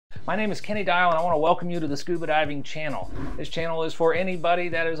My name is Kenny Dyal and I want to welcome you to the Scuba Diving channel. This channel is for anybody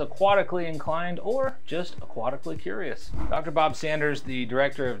that is aquatically inclined or just aquatically curious. Dr. Bob Sanders, the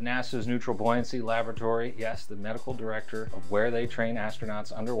director of NASA's Neutral Buoyancy Laboratory, yes, the medical director of where they train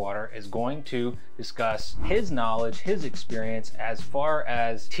astronauts underwater, is going to discuss his knowledge, his experience as far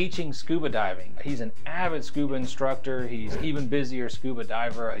as teaching scuba diving. He's an avid scuba instructor. He's an even busier scuba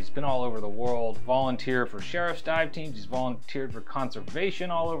diver. He's been all over the world, volunteer for sheriff's dive teams. He's volunteered for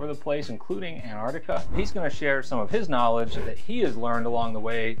conservation all over the place, including Antarctica. He's going to share some of his knowledge that he has learned along the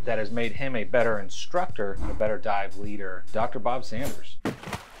way that has made him a better instructor and a better dive leader. Dr. Bob Sanders.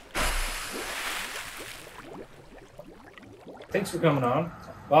 Thanks for coming on.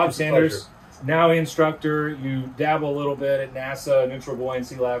 Bob Sanders, now instructor. You dabble a little bit at NASA Neutral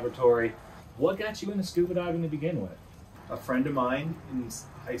Buoyancy Laboratory. What got you into scuba diving to begin with? A friend of mine in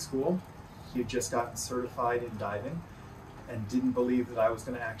high school, he had just gotten certified in diving and didn't believe that I was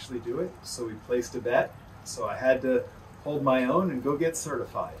going to actually do it, so we placed a bet. So I had to hold my own and go get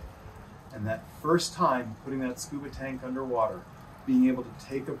certified. And that first time putting that scuba tank underwater, being able to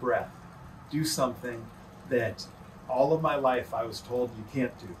take a breath, do something that all of my life I was told you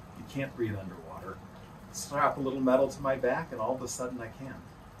can't do. You can't breathe underwater. Strap a little metal to my back and all of a sudden I can.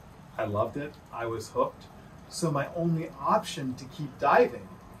 I loved it. I was hooked. So my only option to keep diving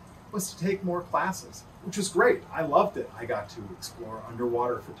was to take more classes, which was great. I loved it. I got to explore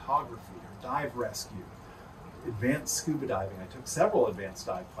underwater photography or dive rescue, advanced scuba diving. I took several advanced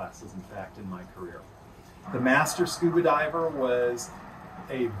dive classes, in fact, in my career. The master scuba diver was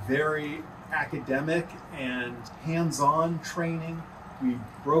a very academic and hands-on training. We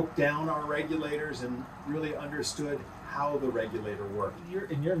broke down our regulators and really understood how the regulator worked.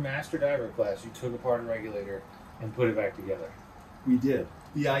 In your master diver class, you took apart a regulator and put it back together. We did.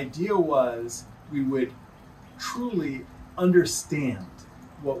 The idea was we would truly understand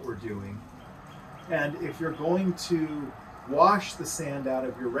what we're doing. And if you're going to wash the sand out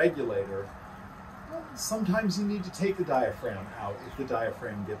of your regulator, well, sometimes you need to take the diaphragm out if the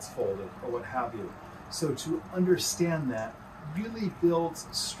diaphragm gets folded or what have you. So to understand that really builds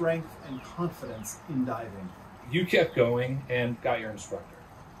strength and confidence in diving. You kept going and got your instructor.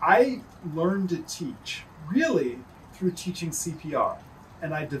 I learned to teach really through teaching CPR.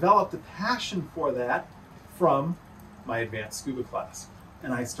 And I developed a passion for that from my advanced scuba class.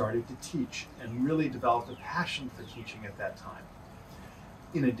 And I started to teach and really developed a passion for teaching at that time.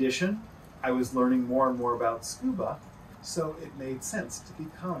 In addition, I was learning more and more about scuba, so it made sense to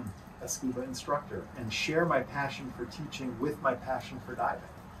become a scuba instructor and share my passion for teaching with my passion for diving.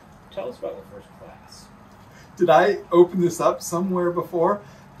 Tell us about the first class. Did I open this up somewhere before?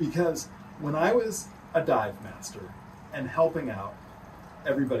 Because when I was a dive master and helping out,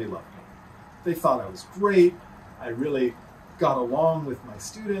 everybody loved me. They thought I was great. I really got along with my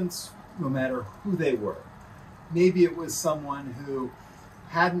students, no matter who they were. Maybe it was someone who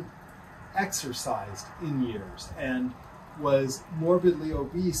hadn't exercised in years and was morbidly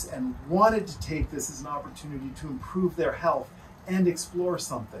obese and wanted to take this as an opportunity to improve their health and explore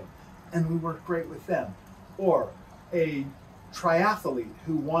something. And we worked great with them. Or a triathlete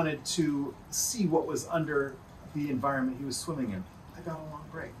who wanted to see what was under the environment he was swimming in. I got along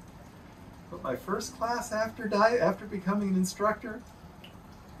great. But my first class after becoming an instructor,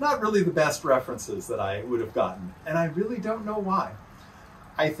 not really the best references that I would have gotten. And I really don't know why.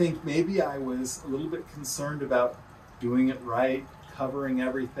 I think maybe I was a little bit concerned about doing it right, covering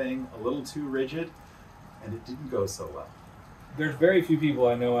everything, a little too rigid, and it didn't go so well. There's very few people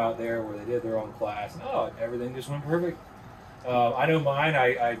I know out there where they did their own class and everything just went perfect. I know mine.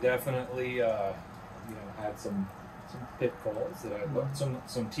 I definitely had some pitfalls that I looked,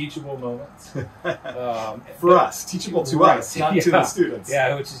 some teachable moments. For us, teachable to us, not to the students.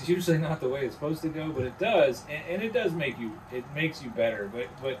 Yeah, which is usually not the way it's supposed to go, but it does, and it does makes you better.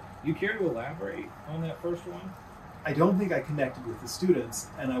 But you care to elaborate on that first one? I don't think I connected with the students,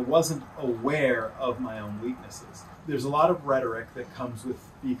 and I wasn't aware of my own weaknesses. There's a lot of rhetoric that comes with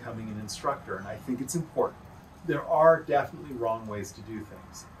becoming an instructor, and I think it's important. There are definitely wrong ways to do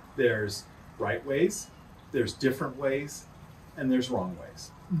things. There's right ways, there's different ways, and there's wrong ways.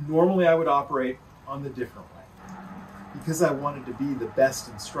 Normally I would operate on the different way. Because I wanted to be the best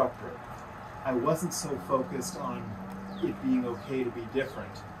instructor, I wasn't so focused on it being okay to be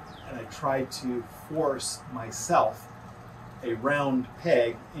different, and I tried to force myself a round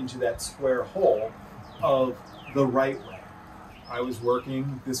peg into that square hole of the right way. I was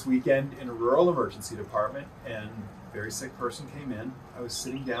working this weekend in a rural emergency department and a very sick person came in. I was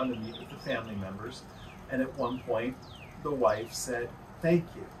sitting down to meet with the family members, and at one point the wife said, "Thank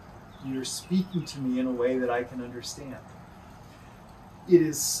you. You're speaking to me in a way that I can understand." It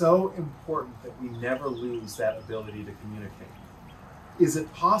is so important that we never lose that ability to communicate. Is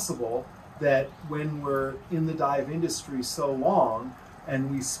it possible that when we're in the dive industry so long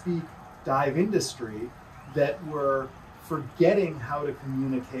and we speak dive industry, that we're forgetting how to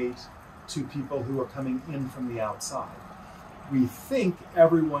communicate to people who are coming in from the outside? We think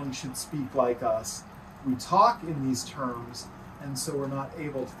everyone should speak like us. We talk in these terms, and so we're not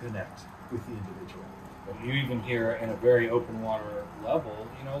able to connect with the individual. You even hear in a very open water level,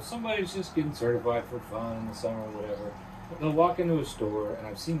 you know, somebody's just getting certified for fun in the summer or whatever. They'll walk into a store, and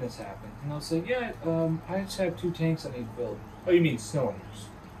I've seen this happen, and they'll say, yeah, I just have 2 tanks I need to build. Oh, you mean cylinders?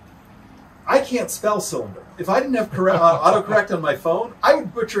 I can't spell cylinder. If I didn't have autocorrect on my phone, I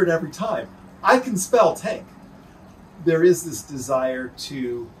would butcher it every time. I can spell tank. There is this desire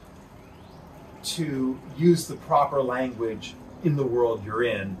to use the proper language in the world you're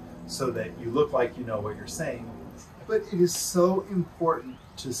in so that you look like you know what you're saying. But it is so important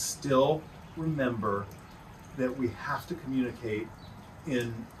to still remember that we have to communicate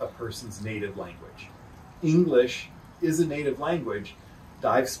in a person's native language. English is a native language.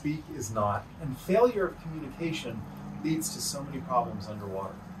 Dive speak is not. And failure of communication leads to so many problems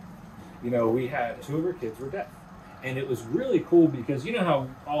underwater. You know, we had 2 of our kids were deaf. And it was really cool because you know how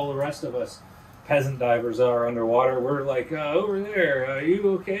all the rest of us peasant divers are underwater. We're like, over there, are you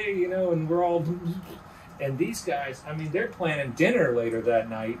okay? You know, and we're all... And these guys, I mean, they're planning dinner later that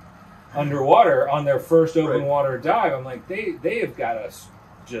night underwater on their first open water dive. I'm like, they have got us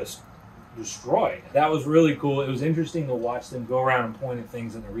just destroyed. That was really cool. It was interesting to watch them go around and point at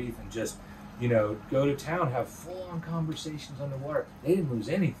things in the reef and just, you know, go to town, have full-on conversations underwater. They didn't lose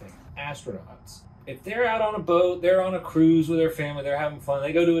anything. Astronauts, if they're out on a boat, they're on a cruise with their family, they're having fun,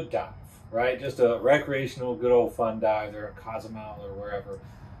 they go to a dive, right? Just a recreational, good old fun dive. They're in Cozumel or wherever.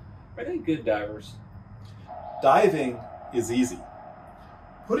 Are they good divers? Diving is easy.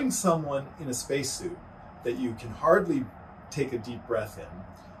 Putting someone in a spacesuit that you can hardly take a deep breath in,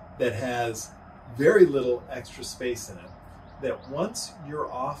 that has very little extra space in it, that once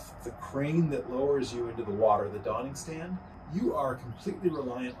you're off the crane that lowers you into the water, the donning stand, you are completely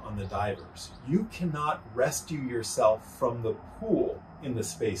reliant on the divers. You cannot rescue yourself from the pool in the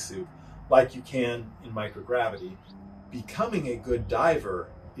spacesuit like you can in microgravity. Becoming a good diver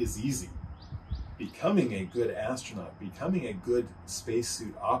is easy. Becoming a good astronaut, becoming a good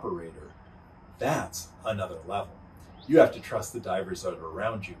spacesuit operator, that's another level. You have to trust the divers that are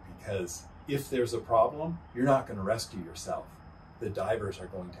around you, because if there's a problem, you're not going to rescue yourself. The divers are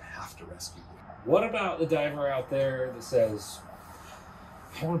going to have to rescue you. What about the diver out there that says,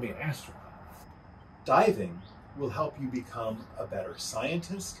 I want to be an astronaut? Diving will help you become a better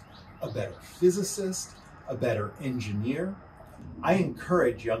scientist, a better physicist, a better engineer. I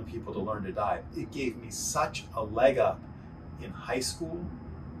encourage young people to learn to dive. It gave me such a leg up in high school,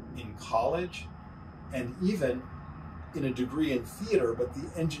 in college, and even in a degree in theater, but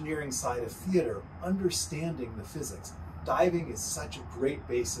the engineering side of theater, understanding the physics. Diving is such a great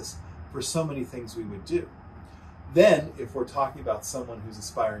basis for so many things we would do. Then, if we're talking about someone who's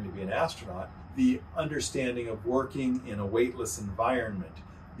aspiring to be an astronaut, the understanding of working in a weightless environment,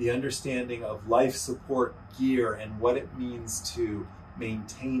 the understanding of life support gear and what it means to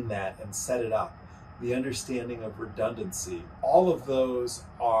maintain that and set it up, the understanding of redundancy, all of those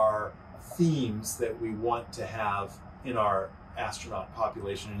are themes that we want to have in our astronaut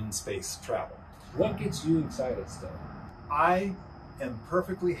population and in space travel. What gets you excited still? I am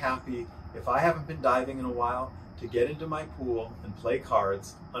perfectly happy, if I haven't been diving in a while, to get into my pool and play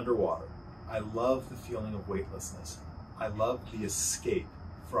cards underwater. I love the feeling of weightlessness. I love the escape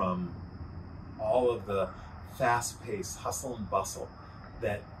from all of the fast-paced hustle and bustle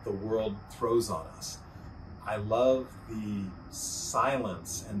that the world throws on us. I love the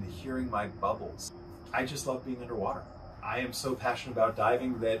silence and the hearing my bubbles. I just love being underwater. I am so passionate about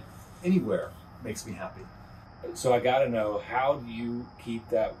diving that anywhere makes me happy. So I got to know, how do you keep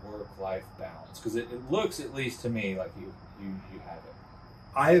that work-life balance? Because it looks, at least to me, like you have it.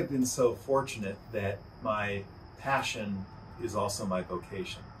 I have been so fortunate that my passion is also my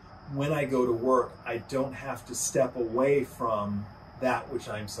vocation. When I go to work, I don't have to step away from that which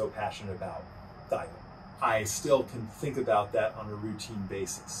I'm so passionate about, diving. I still can think about that on a routine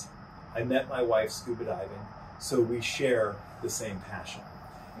basis. I met my wife scuba diving, so we share the same passion.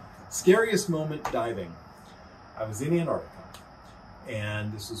 Scariest moment diving. I was in Antarctica,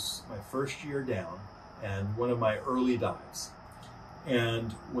 and this was my first year down and one of my early dives.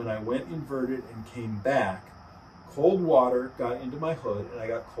 And when I went inverted and came back, cold water got into my hood, and I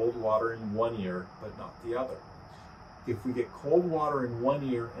got cold water in one ear, but not the other. if we get cold water in one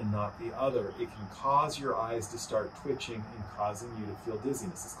ear and not the other, it can cause your eyes to start twitching and causing you to feel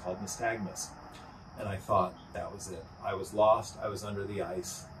dizziness. It's called nystagmus. And I thought that was it. I was lost. I was under the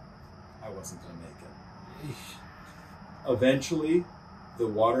ice. I wasn't going to make it. Eventually, the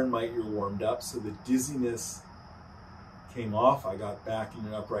water in my ear warmed up, so the dizziness came off. I got back in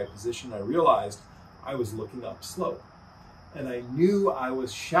an upright position. I realized I was looking upslope. And I knew I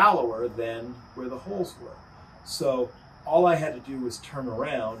was shallower than where the holes were. So all I had to do was turn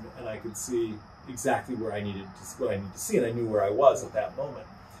around and I could see exactly what I needed to see, and I knew where I was at that moment.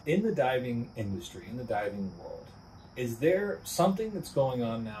 In the diving industry, in the diving world, is there something that's going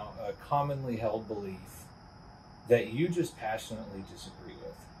on now, a commonly held belief, that you just passionately disagree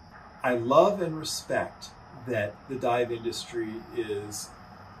with? I love and respect that the dive industry is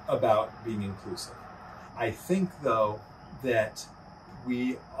about being inclusive. I think, though, that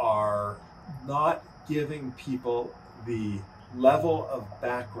we are not giving people the level of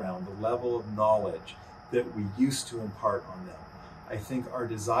background, the level of knowledge that we used to impart on them. I think our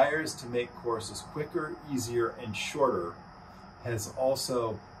desires to make courses quicker, easier, and shorter has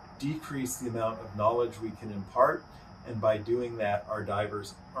also decreased the amount of knowledge we can impart, and by doing that, our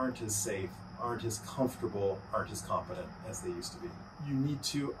divers aren't as safe, aren't as comfortable, aren't as competent as they used to be. You need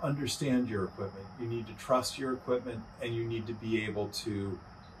to understand your equipment, you need to trust your equipment, and you need to be able to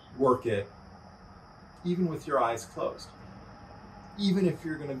work it even with your eyes closed. Even if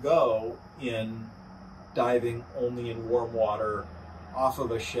you're going to go in diving only in warm water off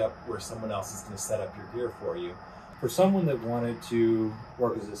of a ship where someone else is going to set up your gear for you. For someone that wanted to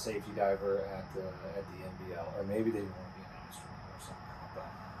work as a safety diver at the NBL, or maybe they want to be an astronaut or something like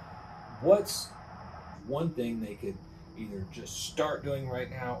that, what's one thing they could either just start doing right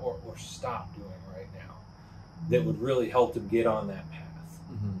now or stop doing right now that would really help them get on that path?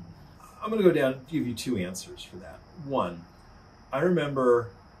 Mm-hmm. I'm going to go down and give you two answers for that. One, I remember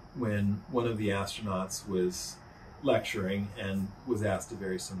when one of the astronauts was lecturing and was asked a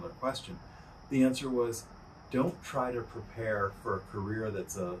very similar question. The answer was, don't try to prepare for a career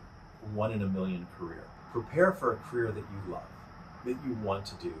that's a 1 in a million career. Prepare for a career that you love, that you want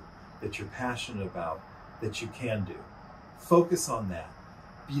to do, that you're passionate about, that you can do. Focus on that.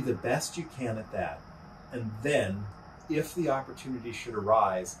 Be the best you can at that. And then, if the opportunity should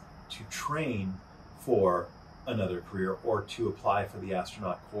arise to train for another career or to apply for the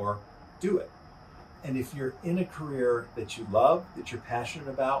astronaut corps, do it. And if you're in a career that you love, that you're passionate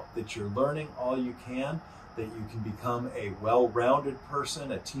about, that you're learning all you can, that you can become a well-rounded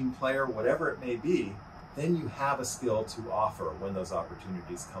person, a team player, whatever it may be, then you have a skill to offer when those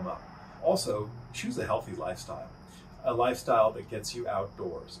opportunities come up. Also, choose a healthy lifestyle, a lifestyle that gets you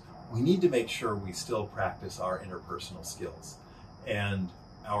outdoors. We need to make sure we still practice our interpersonal skills and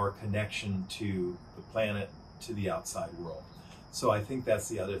our connection to the planet, to the outside world. So I think that's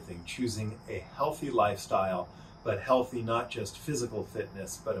the other thing, choosing a healthy lifestyle, but healthy not just physical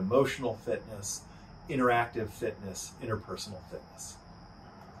fitness, but emotional fitness, interactive fitness, interpersonal fitness.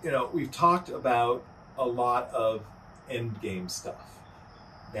 You know, we've talked about a lot of end game stuff.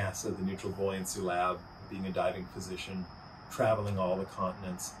 NASA, the Neutral Buoyancy Lab, being a diving physician, traveling all the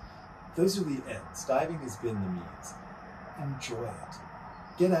continents. Those are the ends. Diving has been the means. Enjoy it.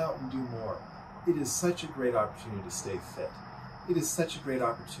 Get out and do more. It is such a great opportunity to stay fit. It is such a great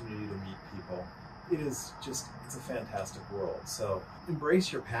opportunity to meet people. It is just, it's a fantastic world. So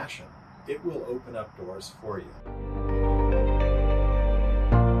embrace your passion. It will open up doors for you.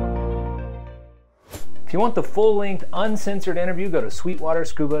 If you want the full-length, uncensored interview, go to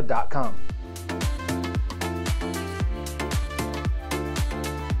sweetwaterscuba.com.